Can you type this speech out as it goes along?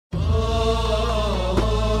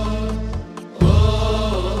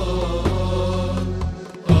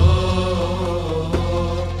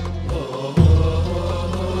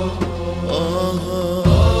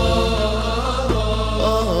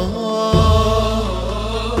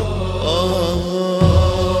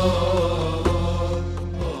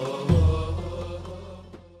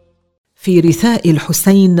في رثاء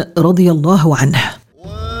الحسين رضي الله عنه.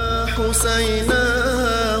 وحسيناه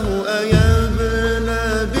أيا ابن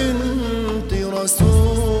بنت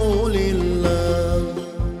رسول الله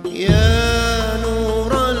يا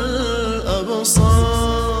نور الأبصار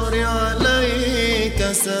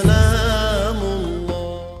عليك سلام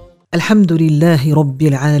الله. الحمد لله رب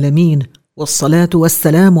العالمين، والصلاة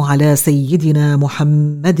والسلام على سيدنا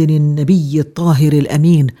محمد النبي الطاهر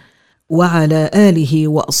الأمين، وعلى آله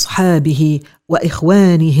وأصحابه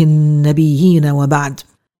وإخوانه النبيين، وبعد.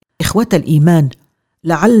 إخوة الإيمان،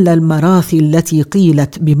 لعل المراثي التي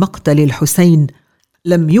قيلت بمقتل الحسين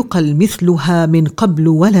لم يقل مثلها من قبل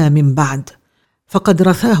ولا من بعد، فقد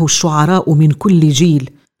رثاه الشعراء من كل جيل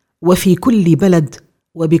وفي كل بلد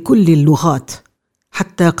وبكل اللغات،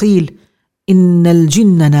 حتى قيل إن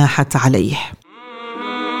الجن ناحت عليه.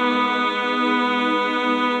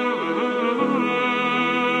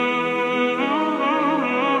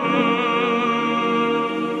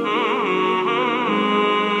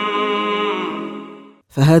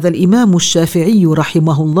 فهذا الإمام الشافعي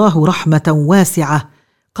رحمه الله رحمة واسعة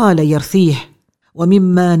قال يرثيه: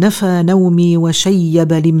 ومما نفى نومي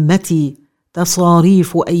وشيب لمتي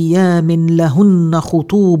تصاريف أيام لهن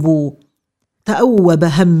خطوب، تأوب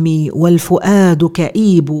همي والفؤاد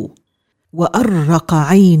كئيب، وأرق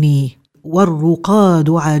عيني والرقاد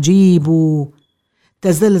عجيب،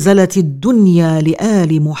 تزلزلت الدنيا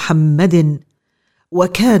لآل محمد،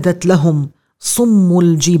 وكادت لهم صم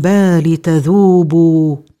الجبال تذوب،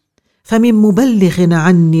 فمن مبلغ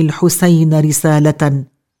عني الحسين رسالة،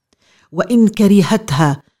 وإن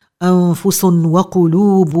كرهتها أنفس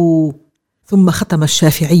وقلوب. ثم ختم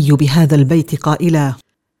الشافعي بهذا البيت قائلا: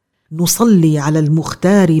 نصلي على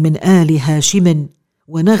المختار من آل هاشم،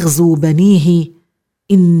 ونغزو بنيه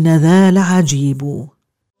إن ذا لعجيب.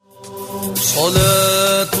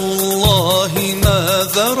 صلاة الله ما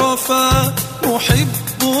ذرفا محب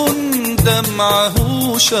دمعه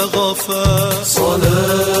شغفا،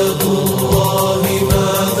 صلاة الله ما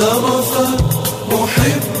ذرفا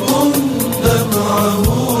محب دمعه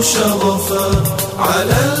شغفا،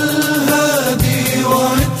 على الهادي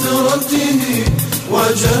وعترته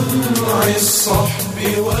وجمع الصحب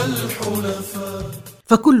والحلفاء.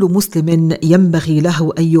 فكل مسلم ينبغي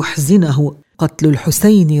له أن يحزنه قتل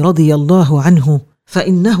الحسين رضي الله عنه،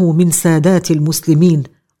 فإنه من سادات المسلمين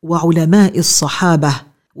وعلماء الصحابة،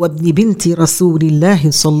 وابن بنت رسول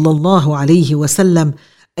الله صلى الله عليه وسلم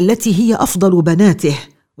التي هي أفضل بناته،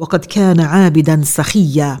 وقد كان عابدا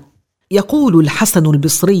سخيا. يقول الحسن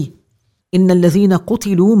البصري: إن الذين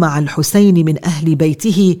قتلوا مع الحسين من أهل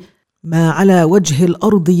بيته ما على وجه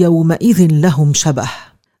الأرض يومئذ لهم شبه،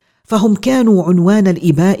 فهم كانوا عنوان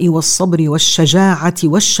الإباء والصبر والشجاعة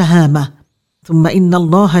والشهامة. ثم إن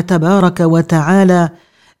الله تبارك وتعالى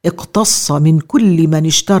اقتص من كل من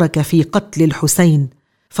اشترك في قتل الحسين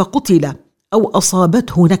فقتل أو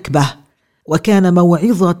أصابته نكبة، وكان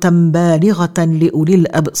موعظة بالغة لأولي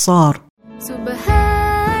الأبصار.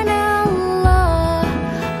 سبحان الله،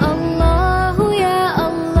 الله يا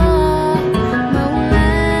الله،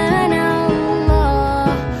 مولانا الله،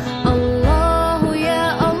 الله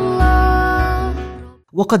يا الله.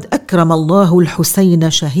 وقد أكرم الله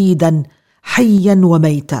الحسين شهيدا حيا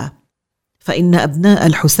وميتا، فإن أبناء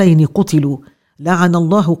الحسين قتلوا، لعن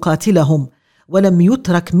الله قاتلهم، ولم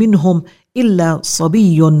يترك منهم إلا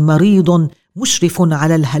صبي مريض مشرف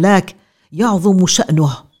على الهلاك يعظم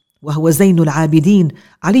شأنه، وهو زين العابدين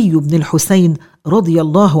علي بن الحسين رضي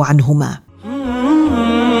الله عنهما.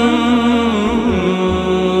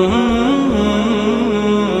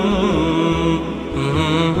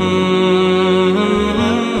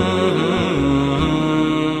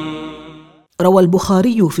 روى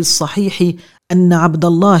البخاري في الصحيح أن عبد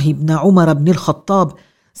الله بن عمر بن الخطاب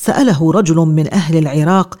سأله رجل من أهل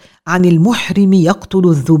العراق عن المحرم يقتل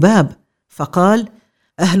الذباب، فقال: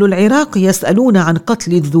 أهل العراق يسألون عن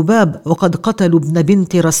قتل الذباب، وقد قتلوا ابن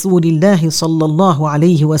بنت رسول الله صلى الله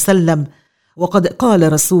عليه وسلم، وقد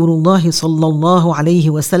قال رسول الله صلى الله عليه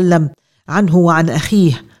وسلم عنه وعن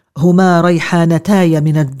أخيه: هما ريحانتاي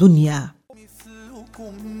من الدنيا.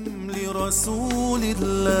 مثلكم لرسول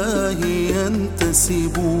الله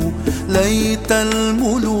ينتسب، ليت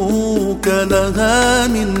الملوك لها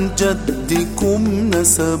من جدكم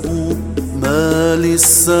نسب، ما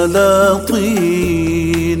للسلاطين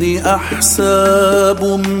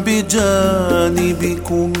أحساب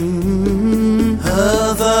بجانبكم،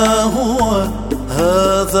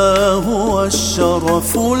 هذا هو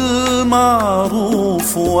الشرف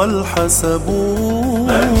المعروف والحسب.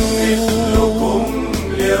 من مثلكم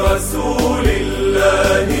لرسول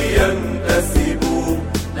الله ينتسب،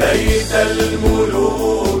 ليت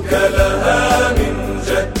الملوك لها من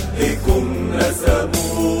جدكم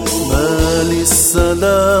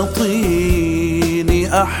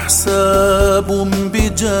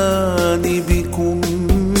بجانبكم.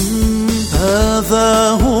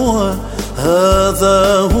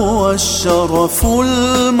 هذا هو الشرف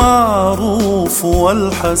المعروف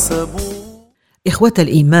والحسب. إخوة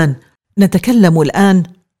الإيمان، نتكلم الآن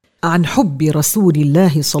عن حب رسول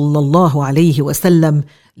الله صلى الله عليه وسلم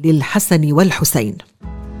للحسن والحسين.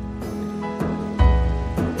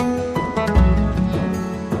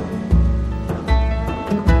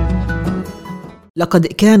 لقد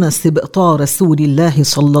كان سبطا رسول الله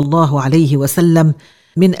صلى الله عليه وسلم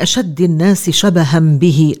من أشد الناس شبها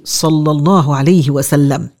به صلى الله عليه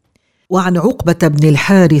وسلم. وعن عقبة بن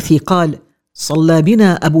الحارث قال: صلى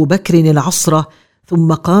بنا أبو بكر العصر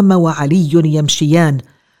ثم قام وعلي يمشيان،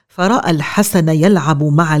 فرأى الحسن يلعب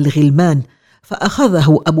مع الغلمان،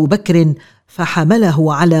 فأخذه أبو بكر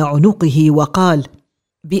فحمله على عنقه وقال: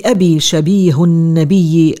 بأبي شبيه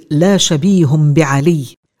النبي لا شبيه بعلي.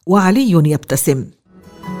 وعلي يبتسم.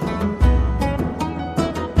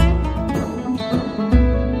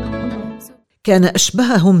 كان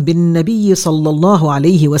أشبههم بالنبي صلى الله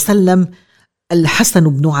عليه وسلم الحسن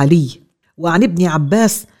بن علي. وعن ابن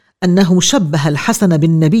عباس أنه شبه الحسن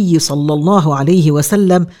بالنبي صلى الله عليه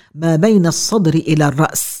وسلم ما بين الصدر إلى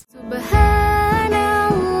الرأس. سبحان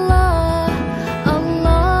الله،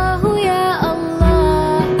 الله يا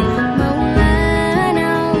الله،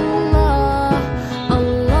 مولانا الله،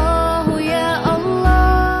 الله يا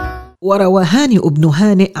الله. وروى هانئ بن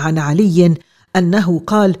هانئ عن علي أنه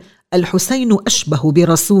قال: الحسين أشبه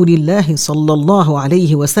برسول الله صلى الله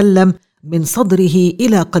عليه وسلم من صدره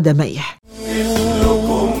إلى قدميه.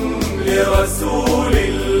 مثلكم لرسول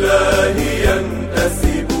الله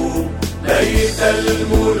ينتسب، ليت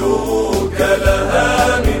الملوك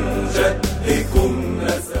لها من جدكم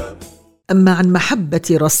نسب. أما عن محبة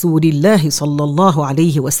رسول الله صلى الله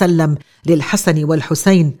عليه وسلم للحسن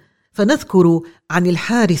والحسين، فنذكر عن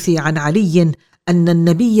الحارث عن علي أن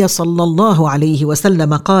النبي صلى الله عليه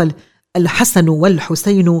وسلم قال: الحسن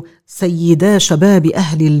والحسين سيدا شباب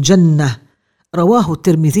أهل الجنة. رواه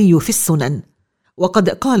الترمذي في السنن. وقد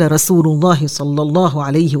قال رسول الله صلى الله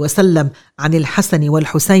عليه وسلم عن الحسن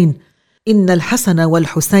والحسين: إن الحسن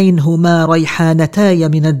والحسين هما ريحانتاي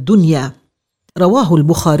من الدنيا. رواه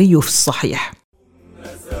البخاري في الصحيح.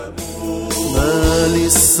 ما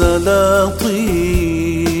للسلاطين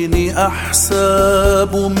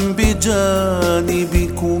أحساب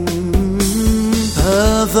بجانبكم.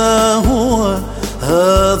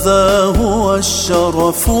 هذا هو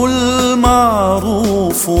الشرف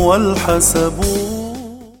المعروف والحسب.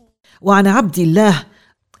 وعن عبد الله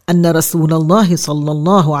أن رسول الله صلى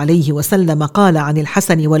الله عليه وسلم قال عن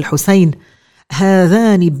الحسن والحسين: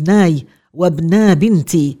 هذان ابناي وابنا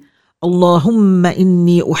بنتي، اللهم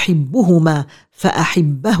إني أحبهما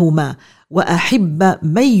فأحبهما وأحب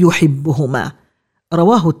من يحبهما.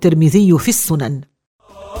 رواه الترمذي في السنن.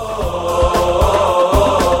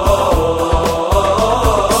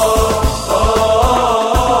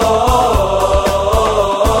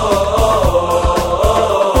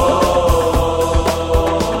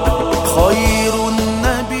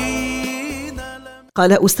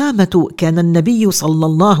 قال أسامة: كان النبي صلى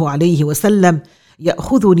الله عليه وسلم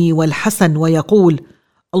يأخذني والحسن ويقول: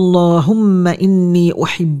 اللهم إني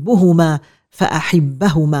أحبهما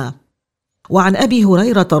فأحبهما. وعن أبي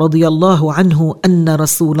هريرة رضي الله عنه أن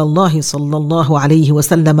رسول الله صلى الله عليه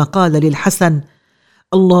وسلم قال للحسن: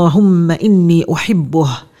 اللهم إني أحبه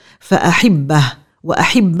فأحبه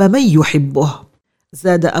وأحب من يحبه.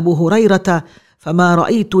 زاد أبو هريرة: فما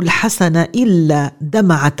رأيت الحسن إلا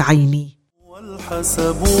دمعت عيني.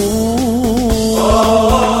 والحسب.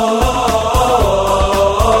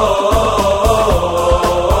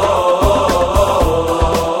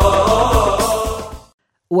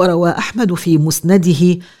 وروى أحمد في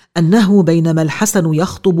مسنده أنه بينما الحسن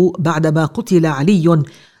يخطب بعدما قتل علي،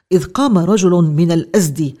 إذ قام رجل من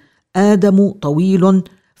الأزد آدم طويل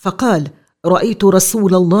فقال: رأيت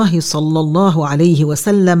رسول الله صلى الله عليه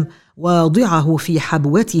وسلم واضعه في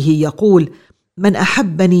حبوته يقول: من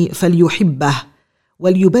أحبني فليحبه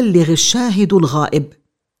وليبلغ الشاهد الغائب.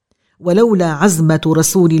 ولولا عزمة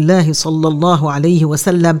رسول الله صلى الله عليه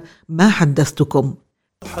وسلم ما حدثتكم.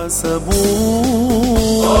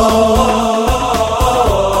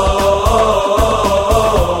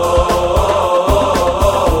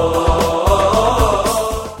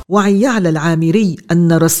 وعن يعلى العامري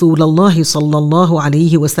أن رسول الله صلى الله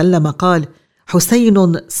عليه وسلم قال: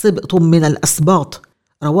 حسين سبط من الأسباط.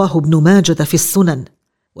 رواه ابن ماجة في السنن.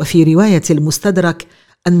 وفي رواية المستدرك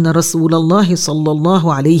أن رسول الله صلى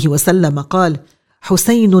الله عليه وسلم قال: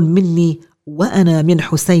 حسين مني وأنا من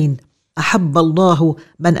حسين، أحب الله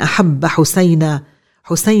من أحب حسينا،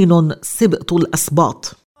 حسين سبط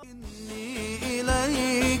الأسباط. إني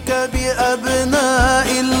بأبناء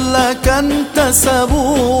لك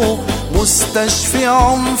انتسبوا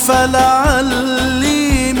مستشفع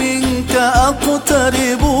فلعلي منك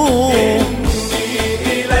أقترب. إني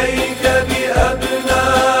إليك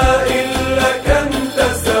بأبناء لك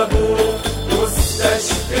انتسبوا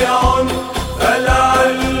مستشفع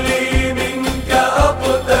فلعلي منك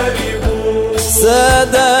أقترب.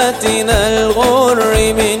 ساداتنا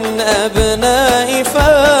الغر من أبناء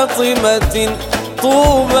فاطمة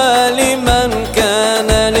طوبى لمن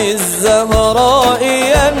كان للزهراء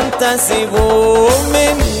ينتسب.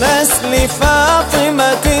 من نسل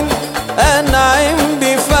فاطمة أنعم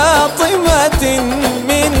بفاطمة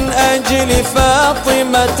من أجل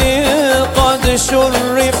فاطمة قد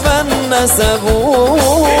شرف النسب.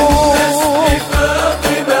 من نسل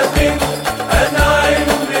فاطمة أنعم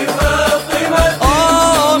بفاطمة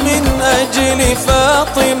من أجل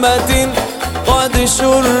فاطمة قد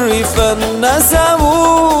شرف النسب.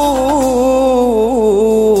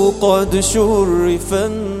 قد شرف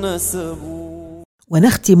النسب.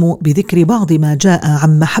 ونختم بذكر بعض ما جاء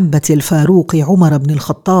عن محبة الفاروق عمر بن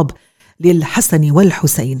الخطاب للحسن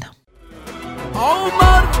والحسين.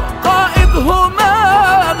 عمر قائدهما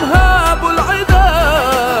أمهاب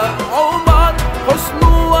العداء، عمر حسن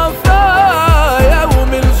وفاء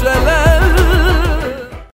يوم الجلال.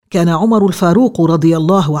 كان عمر الفاروق رضي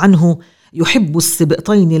الله عنه يحب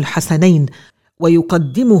السبطين الحسنين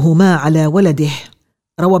ويقدمهما على ولده.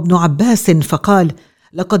 روى ابن عباس فقال: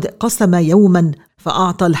 لقد قسم يوما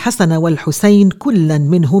فأعطى الحسن والحسين كلا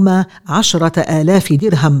منهما 10,000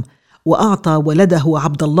 درهم، وأعطى ولده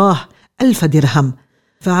عبد الله 1,000 درهم.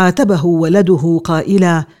 فعاتبه ولده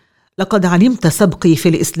قائلا: لقد علمت سبقي في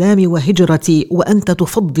الإسلام وهجرتي وأنت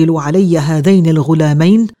تفضل علي هذين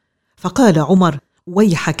الغلامين؟ فقال عمر: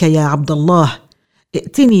 ويحك يا عبد الله،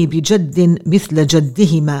 ائتني بجد مثل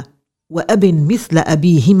جدهما، وأب مثل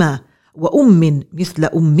أبيهما، وأم مثل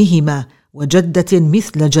أمهما، وجدة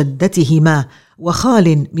مثل جدتهما،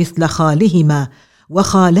 وخال مثل خالهما،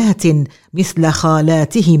 وخالات مثل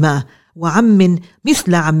خالاتهما، وعم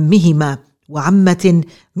مثل عمهما، وعمة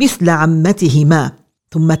مثل عمتهما.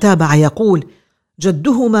 ثم تابع يقول: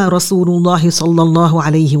 جدهما رسول الله صلى الله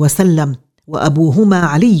عليه وسلم، وأبوهما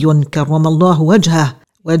علي كرم الله وجهه،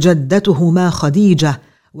 وجدتهما خديجة،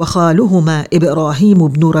 وخالهما إبراهيم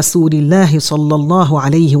بن رسول الله صلى الله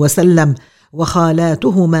عليه وسلم،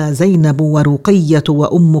 وخالاتهما زينب ورقية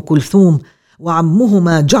وأم كلثوم،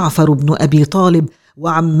 وعمهما جعفر بن أبي طالب،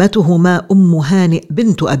 وعمتهما أم هانئ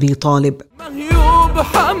بنت أبي طالب. مهيوب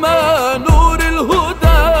حما نور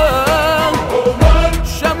الهدى،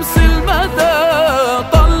 شمس المدى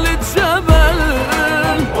طلت جبل،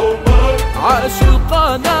 عاش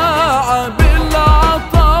القناعة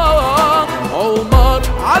بالعطاء، عمر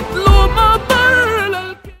عدل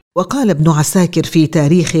مطر. وقال ابن عساكر في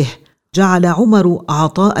تاريخه: جعل عمر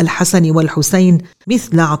عطاء الحسن والحسين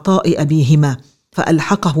مثل عطاء أبيهما،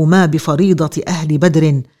 فألحقهما بفريضة أهل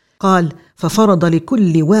بدر. قال: ففرض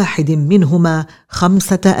لكل واحد منهما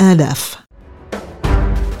 5,000.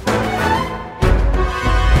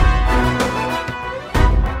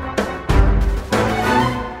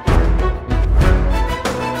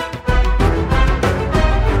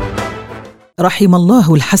 رحم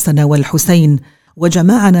الله الحسن والحسين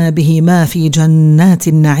وجمعنا بهما في جنات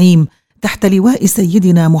النعيم تحت لواء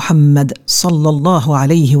سيدنا محمد صلى الله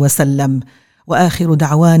عليه وسلم. وآخر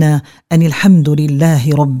دعوانا أن الحمد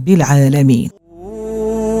لله رب العالمين.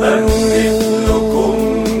 من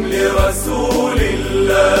مثلكم لرسول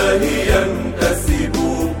الله ينتسب،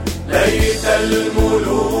 ليت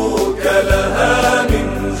الملوك لها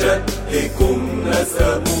من جدكم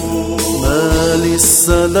نسبوا. ما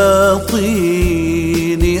للسلاطين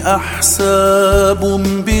أحساب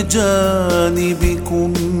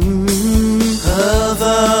بجانبكم،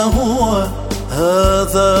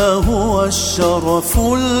 هذا هو الشرف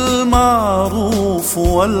المعروف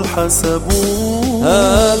والحسب.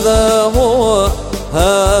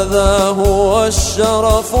 هذا هو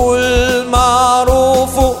الشرف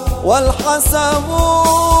المعروف والحسب.